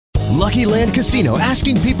Lucky Land Casino,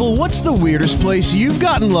 asking people, what's the weirdest place you've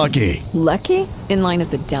gotten lucky? Lucky? In line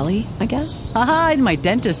at the deli, I guess? Aha, in my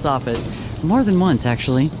dentist's office. More than once,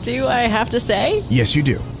 actually. Do I have to say? Yes, you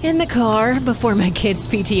do. In the car before my kids'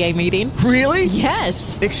 PTA meeting. Really?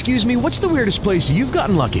 Yes. Excuse me, what's the weirdest place you've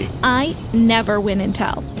gotten lucky? I never win and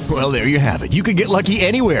tell. Well, there you have it. You can get lucky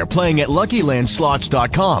anywhere, playing at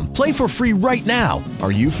LuckyLandSlots.com. Play for free right now.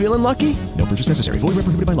 Are you feeling lucky? No purchase necessary. Void where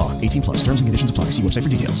prohibited by law. 18 plus. Terms and conditions apply. See website for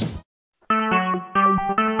details.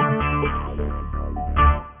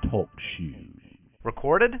 Talk shoes.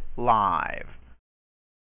 Recorded live.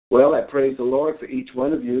 Well, I praise the Lord for each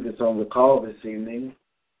one of you that's on the call this evening.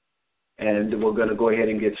 And we're going to go ahead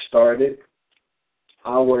and get started.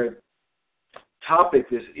 Our topic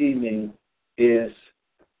this evening is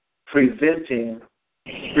preventing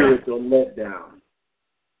spiritual letdown.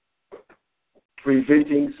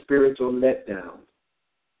 Preventing spiritual letdown.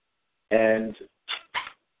 And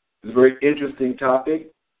it's a very interesting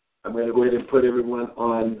topic. I'm going to go ahead and put everyone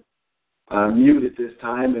on mute at this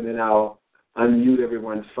time, and then I'll unmute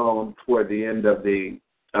everyone's phone toward the end of the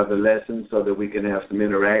lesson so that we can have some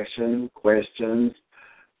interaction, questions,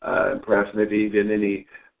 perhaps maybe even any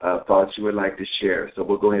thoughts you would like to share. So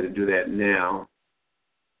we'll go ahead and do that now.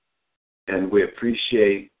 And we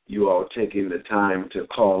appreciate you all taking the time to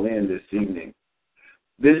call in this evening.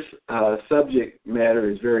 This subject matter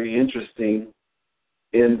is very interesting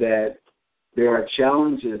in that there are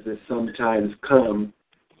challenges that sometimes come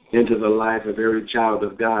into the life of every child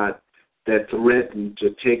of God that threaten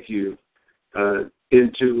to take you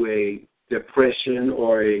into a depression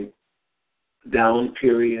or a down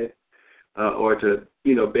period or to,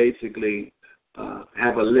 basically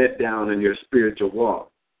have a letdown in your spiritual walk.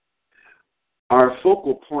 Our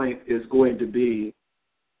focal point is going to be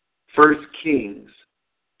 1 Kings,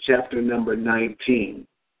 chapter number 19.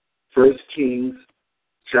 1 Kings,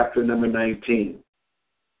 chapter number 19.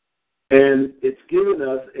 And it's given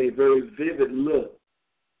us a very vivid look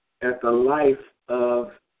at the life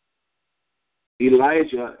of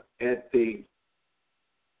Elijah at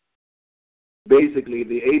basically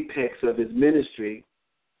the apex of his ministry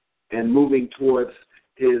and moving towards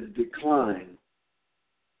his decline.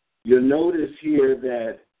 You'll notice here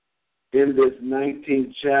that in this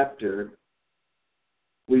 19th chapter,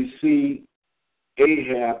 we see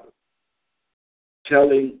Ahab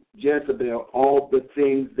telling Jezebel all the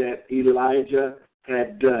things that Elijah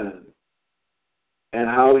had done and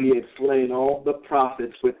how he had slain all the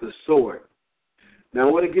prophets with the sword. Now,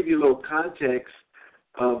 I want to give you a little context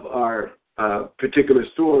of our particular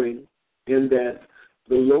story in that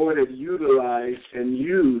the Lord had utilized and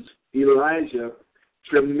used Elijah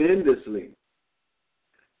tremendously,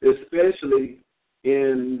 especially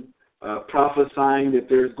in prophesying that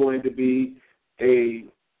there's going to be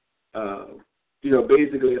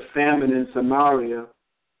basically a famine in Samaria,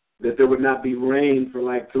 that there would not be rain for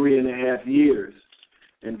like 3.5 years.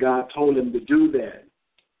 And God told him to do that.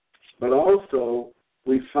 But also,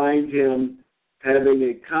 we find him having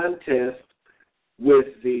a contest with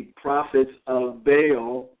the prophets of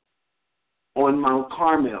Baal on Mount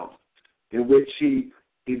Carmel, in which he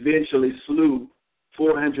eventually slew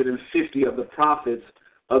 450 of the prophets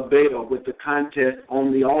of Baal with the contest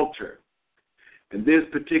on the altar. And this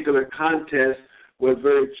particular contest was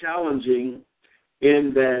very challenging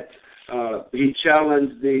in that he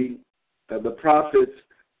challenged the prophets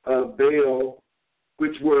of Baal,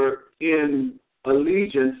 which were in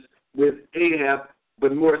allegiance with Ahab,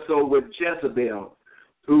 but more so with Jezebel,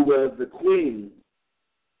 who was the queen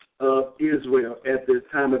of Israel at this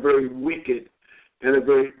time, a very wicked and a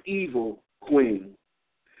very evil queen.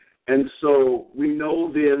 And so we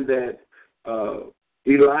know then that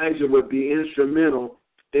Elijah would be instrumental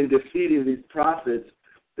in defeating these prophets,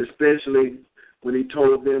 especially when he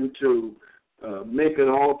told them to make an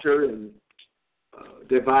altar and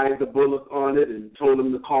devise a bullock on it, and told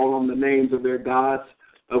them to call on the names of their gods,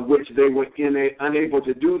 of which they were unable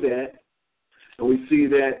to do that. And we see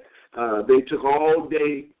that they took all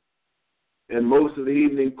day and most of the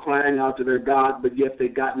evening crying out to their God, but yet they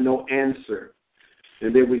got no answer.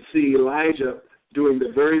 And then we see Elijah doing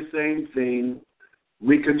the very same thing,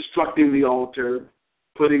 reconstructing the altar,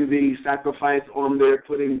 putting the sacrifice on there,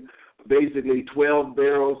 putting basically 12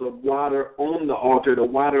 barrels of water on the altar to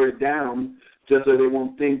water it down, just so they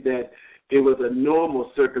won't think that it was a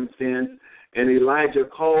normal circumstance. And Elijah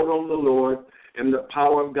called on the Lord, and the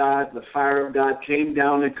power of God, the fire of God came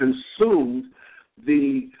down and consumed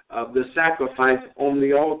the sacrifice on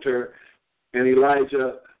the altar, and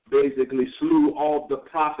Elijah basically slew all the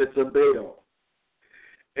prophets of Baal.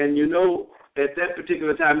 And at that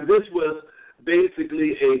particular time, this was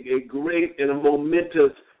basically a great and a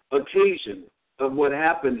momentous occasion of what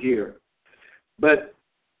happened here. But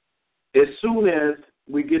as soon as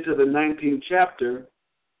we get to the 19th chapter,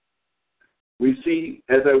 we see,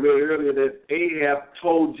 as I read earlier, that Ahab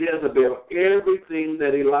told Jezebel everything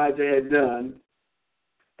that Elijah had done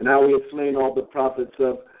and how he had slain all the prophets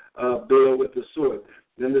of Baal with the sword.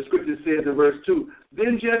 Then the scripture says in verse 2,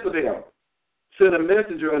 then Jezebel sent a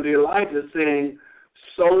messenger unto Elijah, saying,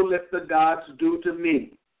 so let the gods do to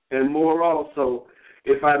me, and more also,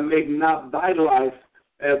 if I make not thy life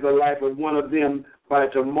as the life of one of them by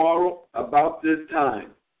tomorrow about this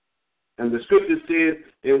time. And the scripture says,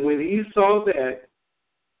 and when he saw that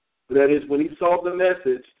is, when he saw the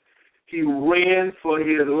message, he ran for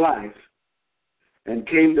his life and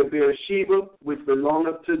came to Beersheba, which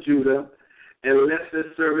belongeth to Judah, and left his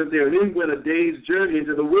servant there. And then went a day's journey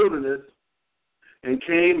into the wilderness, and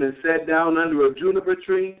came and sat down under a juniper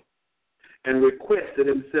tree, and requested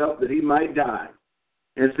himself that he might die,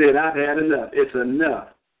 and said, I've had enough. It's enough.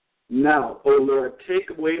 Now, O Lord,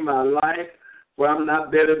 take away my life, for I'm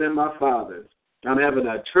not better than my fathers. I'm having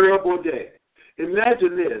a terrible day.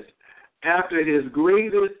 Imagine this. After his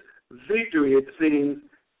greatest victory, it seems,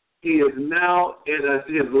 he is now at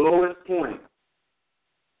his lowest point.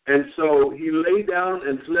 And so he lay down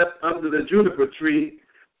and slept under the juniper tree,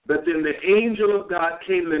 but then the angel of God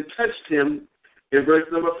came and touched him. In verse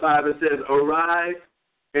number 5, it says, arise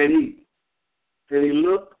and eat. And he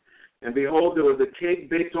looked, and behold, there was a cake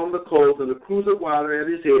baked on the coals and a cruse of water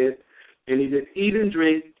at his head. And he did eat and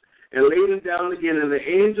drink, and laid him down again. And the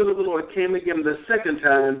angel of the Lord came again the second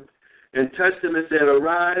time, and touched him and said,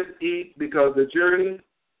 arise, eat, because the journey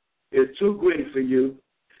is too great for you.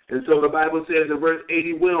 And so the Bible says in verse 8,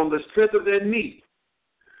 he went on the strength of that meat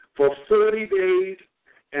for 40 days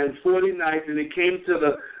and 40 nights, and he came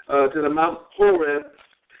to the Mount Horeb.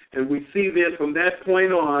 And we see then from that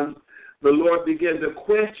point on, the Lord began to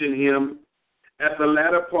question him at the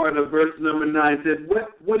latter part of verse number 9. Said,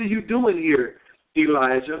 what are you doing here,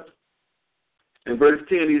 Elijah? In verse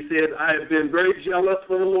 10, he said, I have been very jealous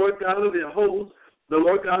for the Lord God of hosts,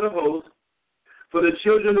 for the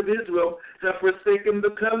children of Israel have forsaken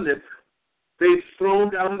the covenant. They've thrown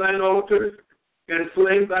down thine altars and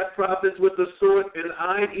slain thy prophets with the sword, and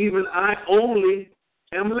I only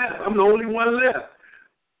am left. I'm the only one left.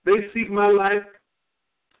 They seek my life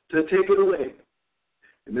to take it away.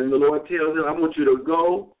 And then the Lord tells him, I want you to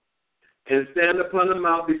go and stand upon the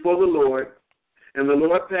mount before the Lord. And the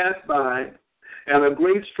Lord passed by, and a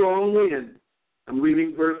great strong wind, I'm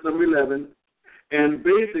reading verse number 11, and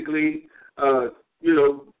basically,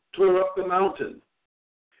 tore up the mountain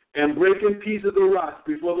and break in pieces the rocks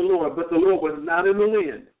before the Lord. But the Lord was not in the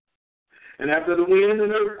wind. And after the wind,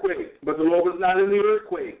 an earthquake, but the Lord was not in the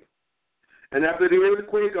earthquake. And after the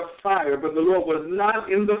earthquake, a fire, but the Lord was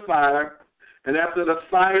not in the fire. And after the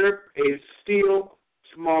fire, a still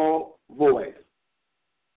small voice.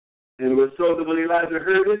 And it was so that when Elijah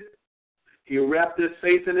heard it, he wrapped his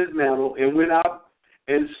face in his mantle and went out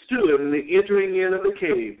and stood in the entering in of the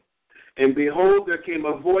cave. And behold, there came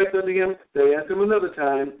a voice unto him. They asked him another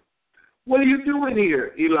time, what are you doing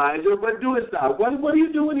here, Elijah? What doest thou? What are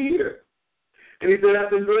you doing here? And he said,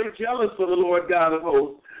 I've been very jealous for the Lord God of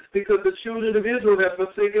hosts, because the children of Israel have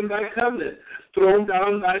forsaken thy covenant, thrown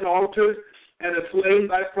down thine altars, and have slain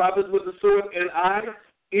thy prophets with the sword, and I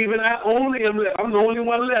only am left. I'm the only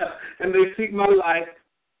one left, and they seek my life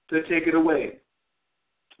to take it away.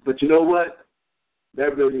 But you know what?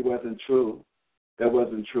 That really wasn't true. That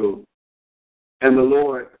wasn't true. And the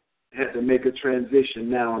Lord had to make a transition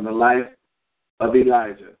now in the life of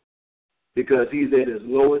Elijah, because he's at his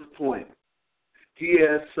lowest point. He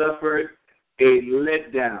has suffered a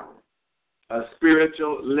letdown, a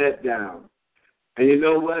spiritual letdown. And you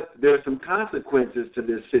know what? There are some consequences to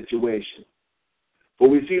this situation. But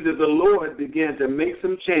we see that the Lord began to make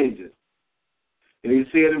some changes. And he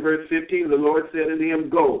said in verse 15, the Lord said unto him,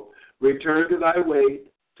 go, return to thy way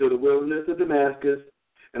to the wilderness of Damascus,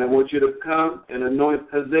 and I want you to come and anoint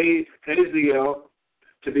Hazael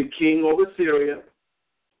to be king over Syria,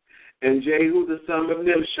 and Jehu the son of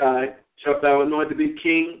Nimshi shalt thou anoint to be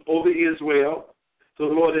king over Israel. So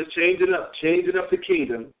the Lord is changing up the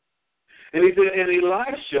kingdom. And he said, and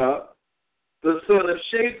Elisha, the son of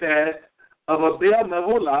Shaphat of Abel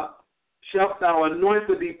Meholah, shalt thou anoint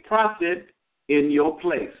to be prophet in your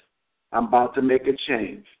place. I'm about to make a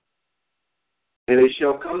change. And it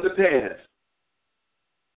shall come to pass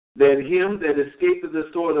that him that escaped the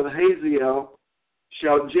sword of Hazael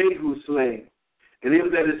shall Jehu slay, and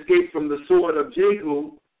him that escaped from the sword of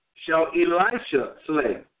Jehu shall Elisha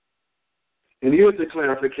slay. And here's the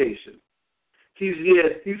clarification. He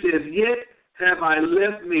says, yet have I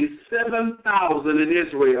left me 7,000 in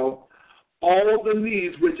Israel, all the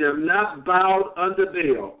knees which have not bowed unto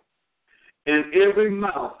Baal, and every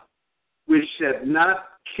mouth which had not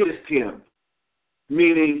kissed him.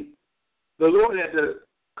 Meaning, the Lord had to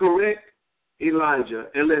correct Elijah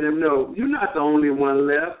and let him know, you're not the only one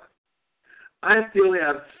left. I still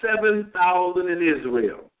have 7,000 in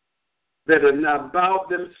Israel that have not bowed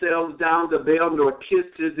themselves down to Baal nor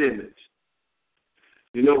kissed his image.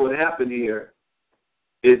 You know what happened here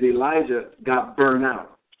is Elijah got burned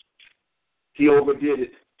out. He overdid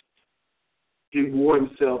it. He wore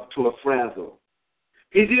himself to a frazzle.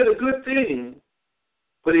 He did a good thing,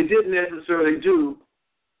 but he didn't necessarily do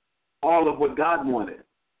all of what God wanted.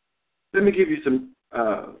 Let me give you some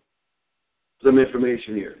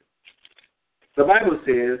information here. The Bible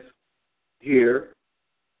says here,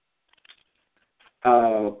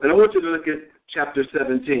 and I want you to look at chapter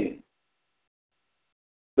 17.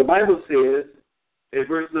 The Bible says in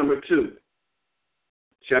verse number 2,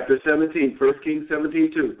 chapter 17, 1 Kings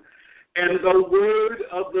 17:2, and the word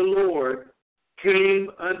of the Lord came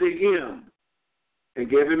unto him and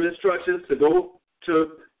gave him instructions to go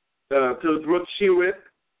to the brook Cherith,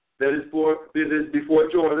 that is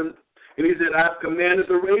before Jordan. And he said, I've commanded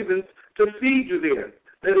the ravens to feed you there.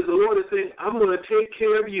 That is, the Lord is saying, I'm going to take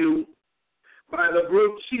care of you by the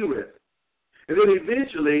brook Cherith. And then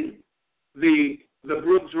eventually the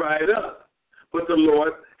brook dried up. But the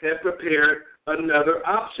Lord had prepared another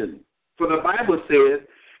option. For the Bible says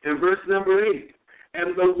in verse number 8,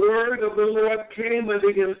 and the word of the Lord came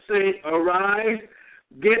unto him, saying, arise,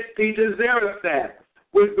 get thee to Zarephath,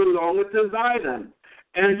 which belongeth to Zidon,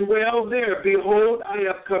 and dwell there. Behold, I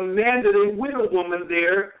have commanded a widow woman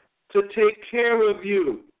there to take care of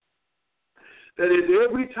you. That is,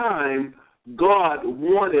 every time God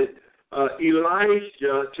wanted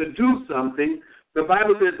Elijah to do something, the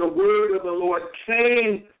Bible says the word of the Lord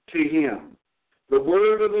came to him. The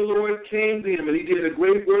word of the Lord came to him, and he did a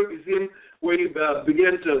great work. You see him where he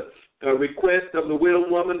began to request of the widow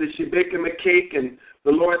woman that she bake him a cake, and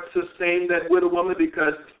the Lord sustained that widow woman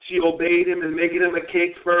because she obeyed him in making him a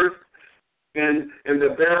cake first. And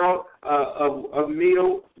the barrel of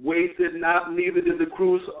meal wasted not, neither did the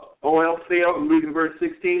cruse oil fail. I'm reading verse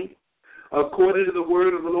 16. According to the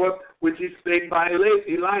word of the Lord, which he spake by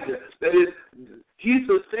Elijah. That is, he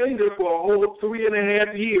sustained her for a whole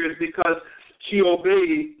 3.5 years because she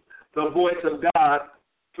obeyed the voice of God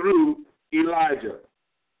through Elijah.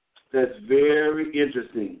 That's very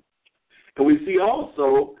interesting. And we see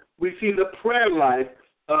the prayer life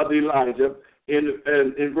of Elijah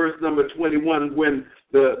in verse number 21 when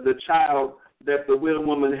the child that the widow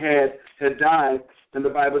woman had died, and the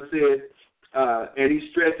Bible said, and he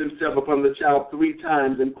stretched himself upon the child 3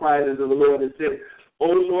 times and cried unto the Lord and said, O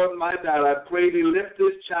Lord my God, I pray thee, let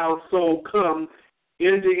this child's soul come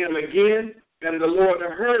into him again. And the Lord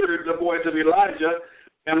heard the voice of Elijah,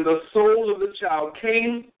 and the soul of the child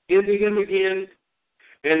came into him again,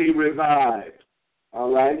 and he revived.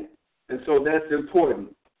 All right? And so that's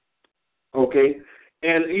important. Okay?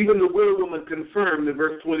 And even the widow woman confirmed in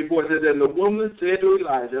verse 24, said, and the woman said to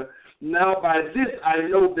Elijah, now by this I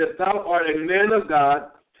know that thou art a man of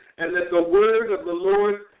God, and that the word of the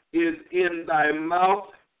Lord is in thy mouth,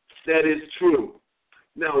 that is true.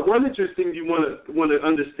 Now, one interesting thing you want to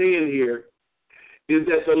understand here is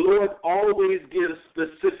that the Lord always gives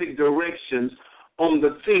specific directions on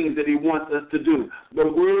the things that he wants us to do. The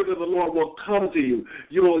word of the Lord will come to you.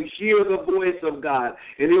 You will hear the voice of God,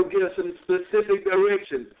 and he'll give us some specific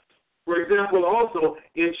directions. For example, also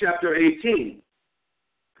in chapter 18,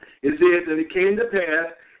 it says, and it came to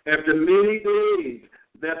pass after many days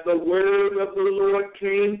that the word of the Lord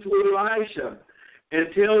came to Elisha and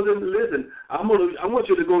tells him, listen, I want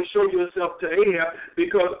you to go show yourself to Ahab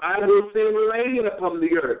because I will send rain upon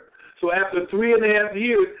the earth. So after 3.5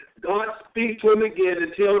 years, God speaks to him again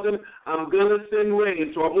and tells him, I'm going to send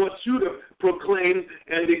rain. So I want you to proclaim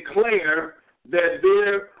and declare that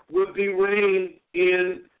there will be rain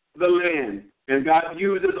in the land. And God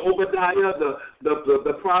uses Obadiah,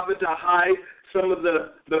 the prophet, to hide some of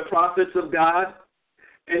the prophets of God.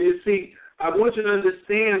 And you see, I want you to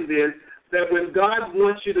understand this, that when God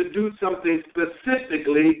wants you to do something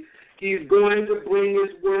specifically, he's going to bring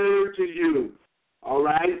his word to you. All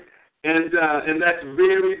right? And that's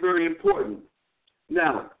very, very important.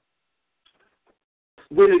 Now,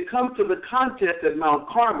 when it comes to the contest at Mount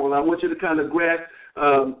Carmel, I want you to kind of grasp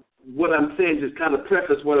what I'm saying, just kind of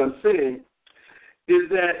preface what I'm saying, is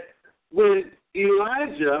that when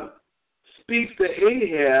Elijah speaks to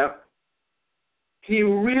Ahab, he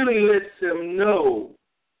really lets him know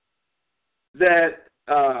that,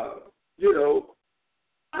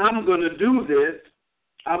 I'm going to do this.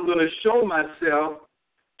 I'm going to show myself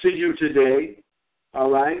to you today. All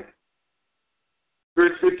right?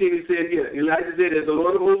 Verse 15, he said here, Elijah said, as the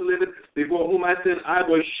Lord of hosts liveth, before whom I said, I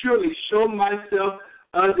will surely show myself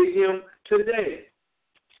unto him today.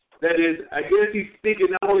 That is, I guess he's speaking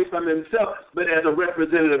not only from himself, but as a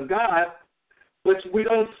representative of God. But we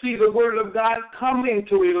don't see the word of God coming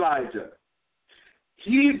to Elijah.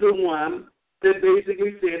 He's the one that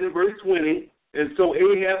basically said in verse 20, and so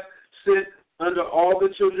Ahab sent unto all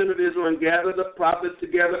the children of Israel and gathered the prophets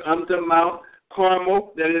together unto Mount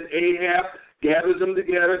Carmel, that is Ahab, gathers them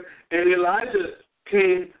together, and Elijah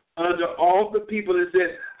came unto all the people and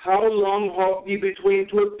said, how long halt ye between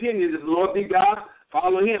two opinions? If the Lord be God,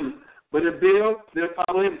 follow him. But if Baal, then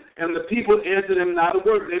follow him. And the people answered him not a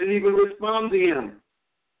word. They didn't even respond to him.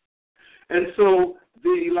 And so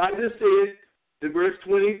Elijah said, in verse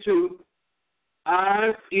 22,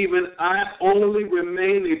 I only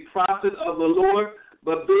remain a prophet of the Lord,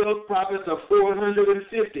 but Baal's prophets are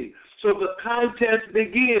 450. So the contest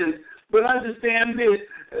begins. But understand this,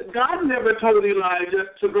 God never told Elijah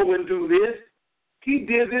to go and do this. He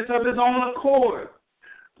did this of his own accord.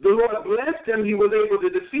 The Lord blessed him. He was able to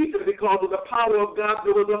defeat them because of the power of God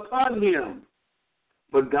that was upon him.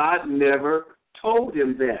 But God never told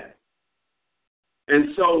him that.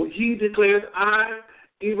 And so he declares, I'm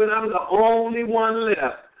the only one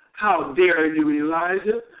left. How dare you,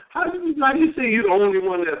 Elijah? How do you say you're the only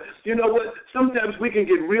one left? You know what? Sometimes we can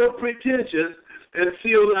get real pretentious and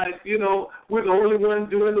feel like, we're the only one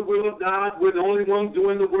doing the will of God. We're the only one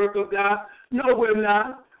doing the work of God. No, we're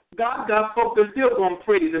not. God got folk that still going to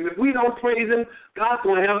praise him. If we don't praise him, God's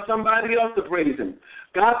going to have somebody else to praise him.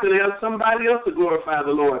 God's going to have somebody else to glorify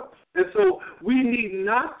the Lord. And so we need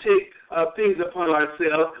not take things upon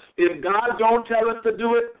ourselves. If God don't tell us to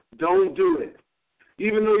do it, don't do it.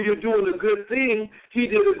 Even though you're doing a good thing, he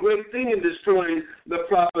did a great thing in destroying the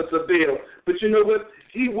prophets of Baal. But you know what?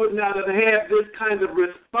 He would not have had this kind of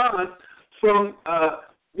response from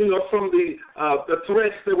the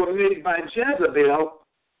threats that were made by Jezebel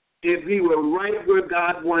if he were right where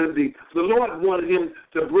God wanted to be. The Lord wanted him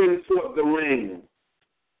to bring forth the rain.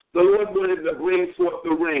 The Lord wanted to bring forth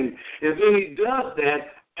the rain. And then he does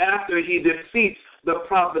that after he defeats the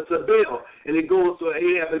prophets of Baal. And he goes to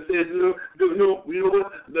Ahab and says,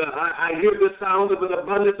 I hear the sound of an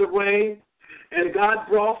abundance of rain. And God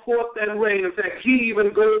brought forth that rain. In fact, he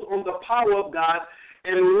even goes on the power of God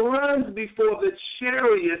and runs before the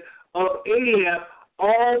chariot of Ahab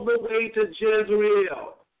all the way to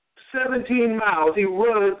Jezreel. 17 miles he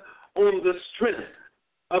runs on the strength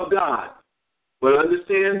of God. But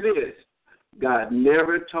understand this, God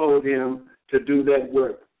never told him to do that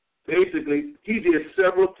work. Basically, he did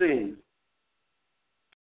several things.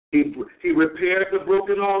 He repaired the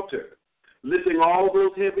broken altar, lifting all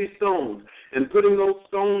those heavy stones and putting those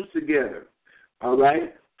stones together. All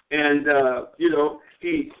right? And,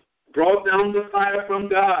 he brought down the fire from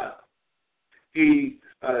God. He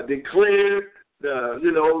declared the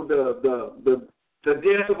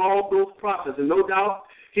death of all those prophets. And no doubt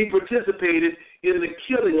he participated in the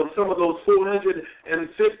killing of some of those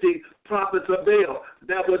 450 prophets of Baal.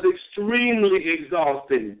 That was extremely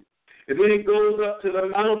exhausting. And then he goes up to the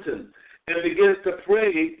mountain and begins to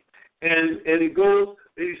pray, and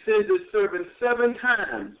he sends his servant 7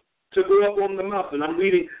 times to go up on the mountain. I'm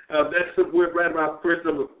reading, that's right about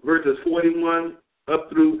verses 41 up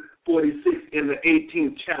through 46 in the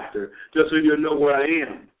 18th chapter, just so you know where I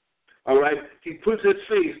am. All right? He puts his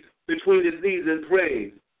face between his knees and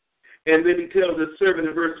prays. And then he tells his servant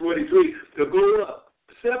in verse 43 to go up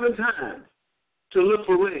 7 times to look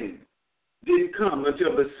for rain. Didn't come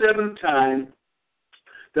until the 7th time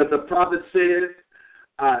that the prophet said,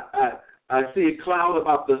 I see a cloud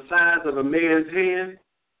about the size of a man's hand,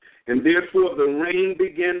 and therefore the rain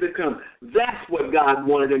began to come. That's what God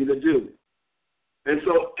wanted him to do. And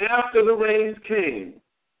so after the rains came,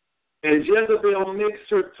 and Jezebel mixed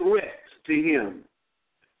her threats to him,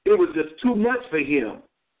 it was just too much for him.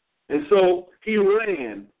 And so he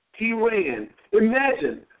ran.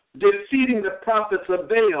 Imagine defeating the prophets of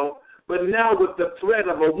Baal, but now with the threat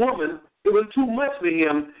of a woman, it was too much for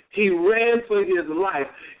him. He ran for his life.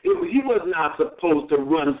 He was not supposed to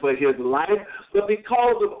run for his life, but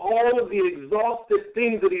because of all of the exhausted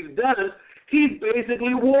things that he's done, he's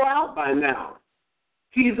basically wore out by now.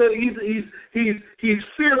 He's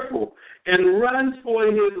fearful and runs for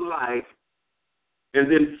his life,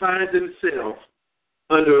 and then finds himself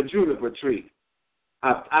under a juniper tree.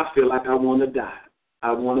 I feel like I want to die.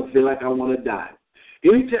 I want to feel like I want to die.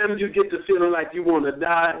 Anytime you get to feeling like you want to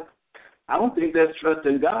die, I don't think that's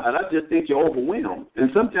trusting God. I just think you're overwhelmed. And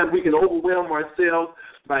sometimes we can overwhelm ourselves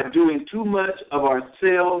by doing too much of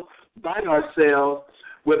ourselves, by ourselves,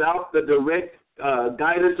 without the direct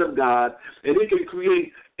guidance of God. And it can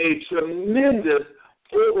create a tremendous,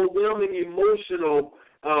 overwhelming emotional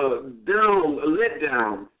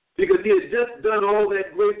letdown. Because he had just done all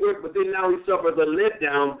that great work, but then now he suffers a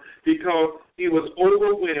letdown because he was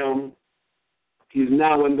overwhelmed. He's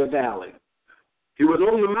now in the valley. He was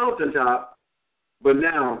on the mountaintop, but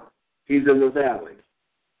now he's in the valley.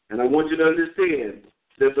 And I want you to understand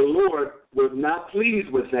that the Lord was not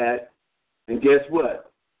pleased with that. And guess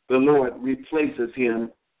what? The Lord replaces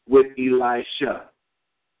him with Elisha.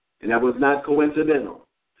 And that was not coincidental.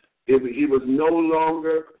 He was no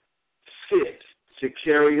longer fit to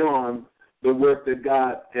carry on the work that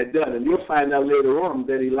God had done. And you'll find out later on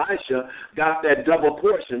that Elisha got that double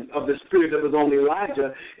portion of the spirit that was on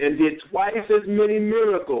Elijah and did twice as many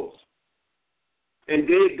miracles. And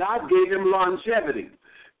God gave him longevity.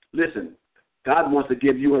 Listen, God wants to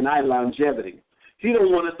give you and I longevity. He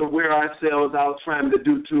don't want us to wear ourselves out trying to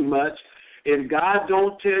do too much. If God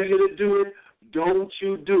don't tell you to do it, don't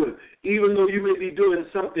you do it. Even though you may be doing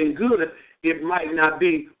something good, it might not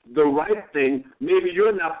be the right thing. Maybe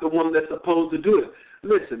you're not the one that's supposed to do it.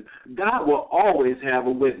 Listen, God will always have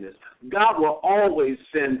a witness. God will always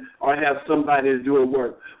send or have somebody to do a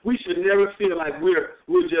work. We should never feel like we're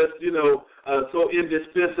just, so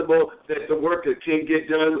indispensable that the work can't get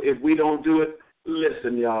done if we don't do it.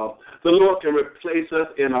 Listen, y'all, the Lord can replace us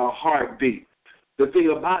in a heartbeat. The thing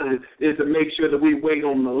about it is to make sure that we wait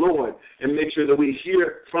on the Lord and make sure that we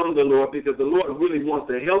hear from the Lord, because the Lord really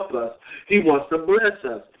wants to help us. He wants to bless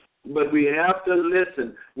us. But we have to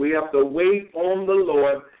listen. We have to wait on the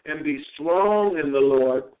Lord and be strong in the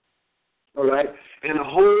Lord, all right, and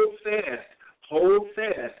hold fast. Hold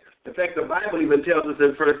fast. In fact, the Bible even tells us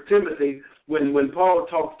in 1 Timothy, when Paul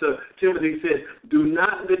talks to Timothy, he says, do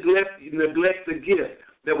not neglect the gift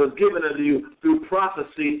that was given unto you through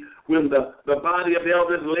prophecy when the body of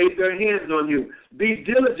elders laid their hands on you. Be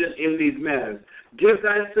diligent in these matters. Give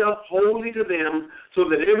thyself wholly to them so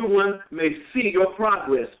that everyone may see your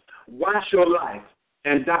progress. Watch your life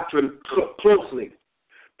and doctrine closely.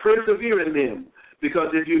 Persevere in them, because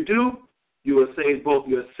if you do, you will save both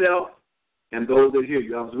yourself and those that hear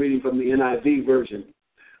you. I was reading from the NIV version.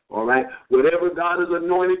 All right? Whatever God has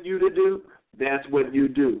anointed you to do, that's what you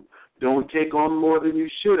do. Don't take on more than you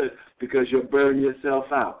should, because you'll burn yourself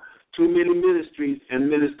out. Too many ministries and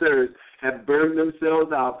ministers have burned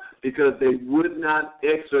themselves out because they would not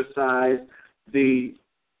exercise the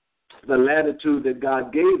latitude that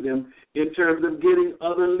God gave them in terms of getting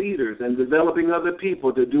other leaders and developing other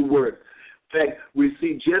people to do work. In fact, we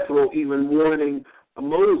see Jethro even warning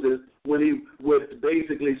Moses when he would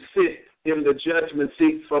basically sit in the judgment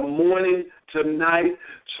seat from morning to night,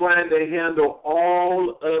 trying to handle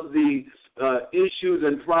all of the issues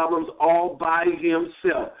and problems all by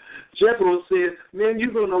himself. Jethro said, man,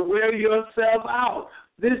 you're going to wear yourself out.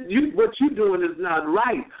 What you're doing is not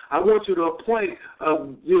right. I want you to appoint,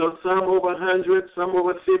 some over 100, some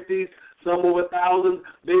over 50, some over 1,000,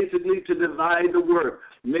 basically to divide the work.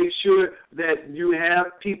 Make sure that you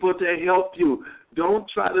have people to help you. Don't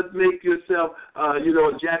try to make yourself, a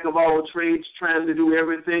jack of all trades trying to do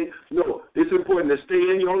everything. No, it's important to stay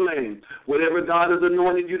in your lane. Whatever God has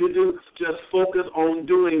anointed you to do, just focus on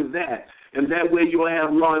doing that. And that way you'll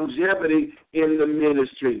have longevity in the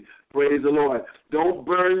ministry. Praise the Lord. Don't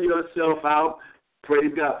burn yourself out.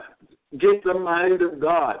 Praise God. Get the mind of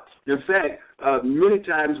God. In fact, many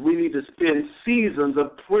times we need to spend seasons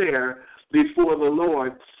of prayer before the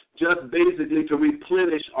Lord, just basically to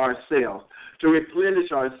replenish ourselves. So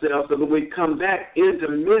that when we come back into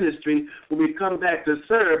ministry, when we come back to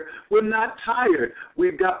serve, we're not tired.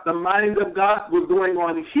 We've got the mind of God. We're going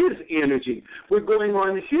on His energy. We're going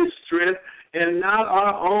on His strength and not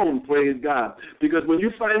our own, praise God. Because when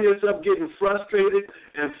you find yourself getting frustrated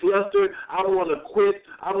and flustered, I don't want to quit,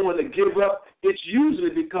 I don't want to give up, it's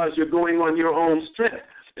usually because you're going on your own strength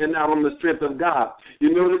and not on the strength of God.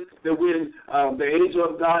 You notice that when the angel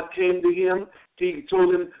of God came to him, he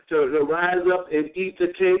told him to rise up and eat the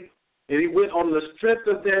cake, and he went on the strength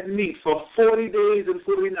of that meat for 40 days and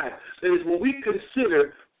 40 nights. That is, when we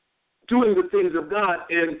consider doing the things of God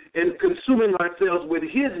and consuming ourselves with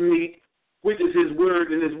His meat, which is His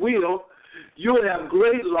word and His will, you'll have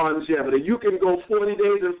great longevity. You can go 40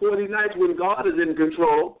 days and 40 nights when God is in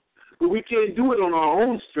control, but we can't do it on our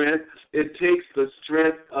own strength. It takes the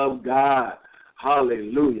strength of God.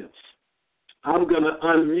 Hallelujah. I'm going to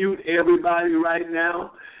unmute everybody right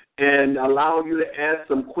now and allow you to ask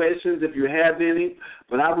some questions if you have any.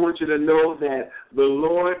 But I want you to know that the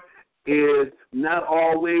Lord is not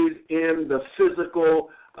always in the physical,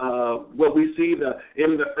 what we see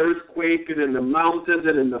in the earthquake and in the mountains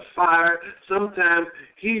and in the fire. Sometimes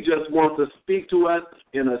he just wants to speak to us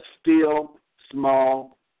in a still,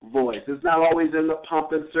 small voice. It's not always in the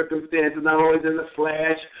pomp and circumstance. It's not always in the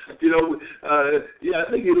flash. I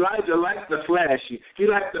think Elijah liked the flashy. He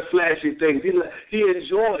liked the flashy things. He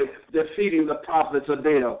enjoyed defeating the prophets of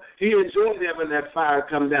Baal. He enjoyed having that fire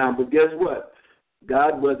come down. But guess what?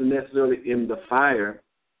 God wasn't necessarily in the fire.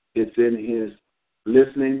 It's in his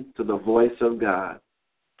listening to the voice of God.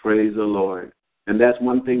 Praise the Lord. And that's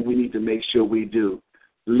one thing we need to make sure we do.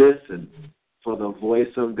 Listen for the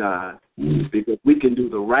voice of God, because we can do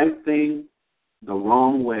the right thing the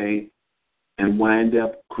wrong way and wind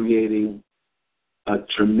up creating a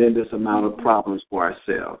tremendous amount of problems for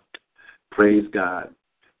ourselves. Praise God.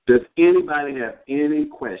 Does anybody have any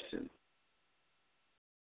questions?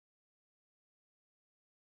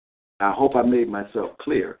 I hope I made myself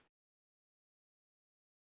clear.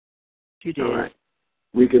 You did. All right.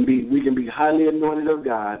 We can be highly anointed of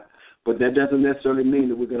God, but that doesn't necessarily mean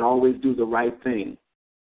that we can always do the right thing.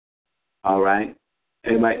 All right?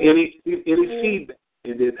 And any feedback?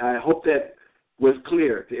 I hope that was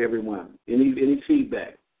clear to everyone. Any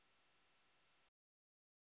feedback?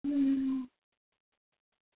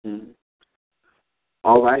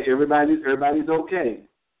 All right, everybody's okay.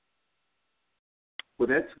 Well,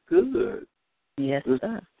 that's good. Yes,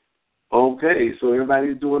 sir. Okay, so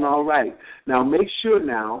everybody's doing all right. Now, make sure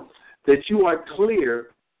now that you are clear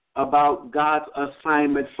about God's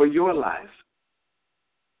assignment for your life.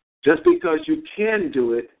 Just because you can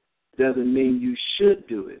do it doesn't mean you should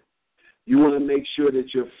do it. You want to make sure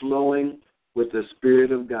that you're flowing with the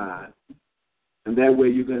Spirit of God. And that way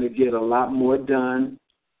you're going to get a lot more done.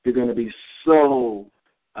 You're going to be so,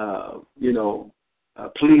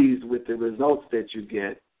 pleased with the results that you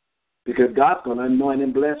get, because God's going to anoint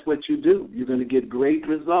and bless what you do. You're going to get great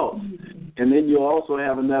results. And then you'll also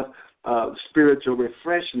have enough spiritual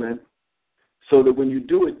refreshment so that when you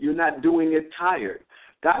do it, you're not doing it tired.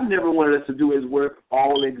 God never wanted us to do his work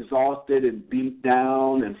all exhausted and beat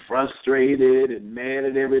down and frustrated and mad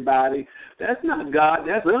at everybody. That's not God.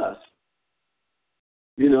 That's us.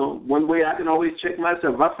 One way I can always check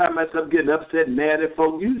myself. If I find myself getting upset and mad at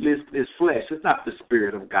folks, usually it's flesh. It's not the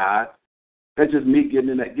Spirit of God. That's just me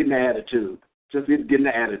getting the attitude. Just getting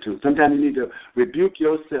the attitude. Sometimes you need to rebuke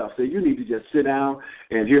yourself. So you need to just sit down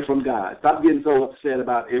and hear from God. Stop getting so upset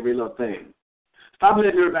about every little thing. Stop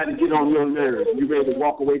letting everybody get on your nerves. You're ready to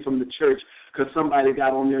walk away from the church because somebody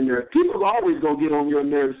got on your nerves. People are always going to get on your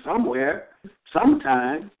nerves somewhere,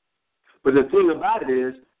 sometime. But the thing about it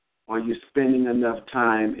is, are you spending enough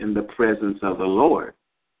time in the presence of the Lord?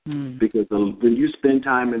 Because when you spend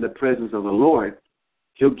time in the presence of the Lord,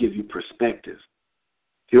 he'll give you perspective.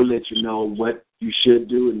 He'll let you know what you should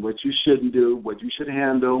do and what you shouldn't do, what you should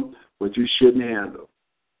handle, what you shouldn't handle.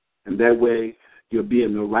 And that way, you'll be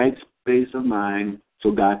in the right space of mind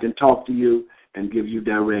so God can talk to you and give you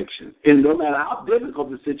direction. And no matter how difficult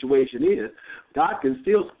the situation is, God can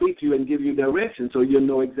still speak to you and give you direction so you'll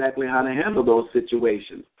know exactly how to handle those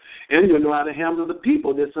situations. And you'll know how to handle the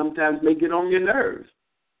people that sometimes may get on your nerves.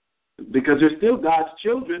 Because they're still God's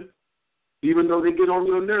children. Even though they get on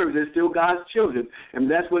your nerves, they're still God's children. And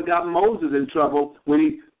that's what got Moses in trouble when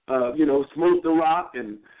he, smote the rock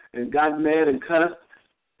and got mad and cussed.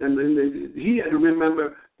 And he had to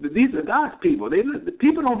remember that these are God's people. The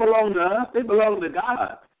people don't belong to us. They belong to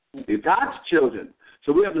God. They're God's children.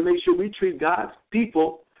 So we have to make sure we treat God's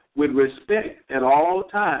people with respect at all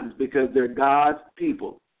times because they're God's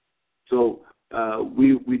people. So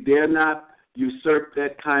we dare not usurp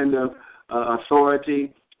that kind of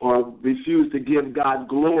authority or refuse to give God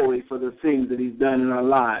glory for the things that he's done in our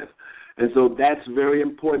lives. And so that's very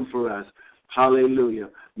important for us. Hallelujah.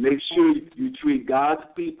 Make sure you treat God's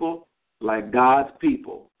people like God's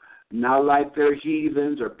people, not like they're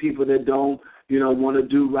heathens or people that don't, want to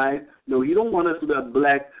do right. No, he don't want us to be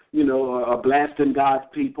blasting God's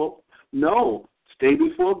people. No, stay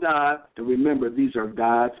before God and remember these are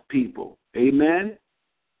God's people. Amen?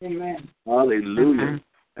 Amen. Hallelujah.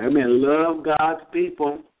 Amen. Love God's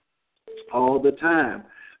people all the time.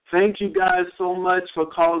 Thank you guys so much for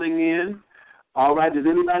calling in. All right. Does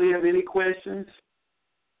anybody have any questions?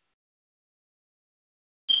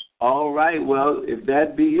 All right. Well, if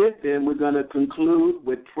that be it, then we're going to conclude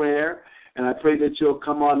with prayer. And I pray that you'll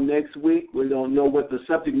come on next week. We don't know what the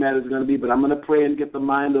subject matter is going to be, but I'm going to pray and get the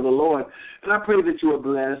mind of the Lord. And I pray that you are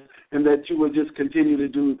blessed and that you will just continue to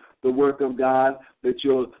do the work of God, that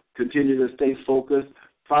you'll continue to stay focused.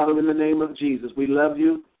 Father, in the name of Jesus, we love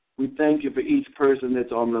you. We thank you for each person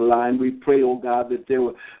that's on the line. We pray, oh God, that they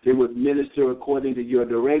would minister according to your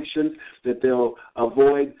directions, that they'll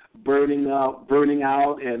avoid burning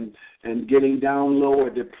out and getting down low or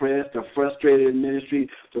depressed or frustrated in ministry,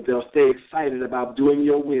 but they'll stay excited about doing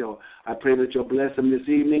your will. I pray that you'll bless them this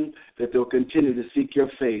evening, that they'll continue to seek your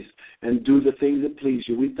face and do the things that please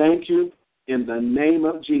you. We thank you in the name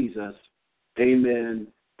of Jesus. Amen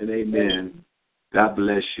and amen. God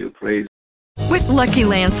bless you. Praise. With Lucky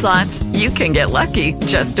Land Slots, you can get lucky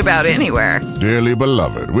just about anywhere. Dearly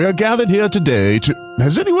beloved, we are gathered here today to...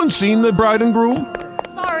 Has anyone seen the bride and groom?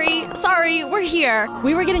 Sorry, we're here.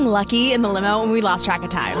 We were getting lucky in the limo and we lost track of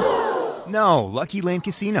time. No, Lucky Land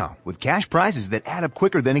Casino, with cash prizes that add up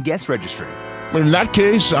quicker than a guest registry. In that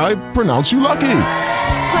case, I pronounce you lucky.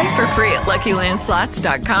 Play for free at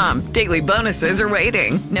LuckyLandSlots.com. Daily bonuses are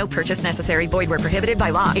waiting. No purchase necessary. Void where prohibited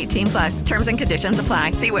by law. 18+. Terms and conditions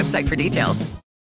apply. See website for details.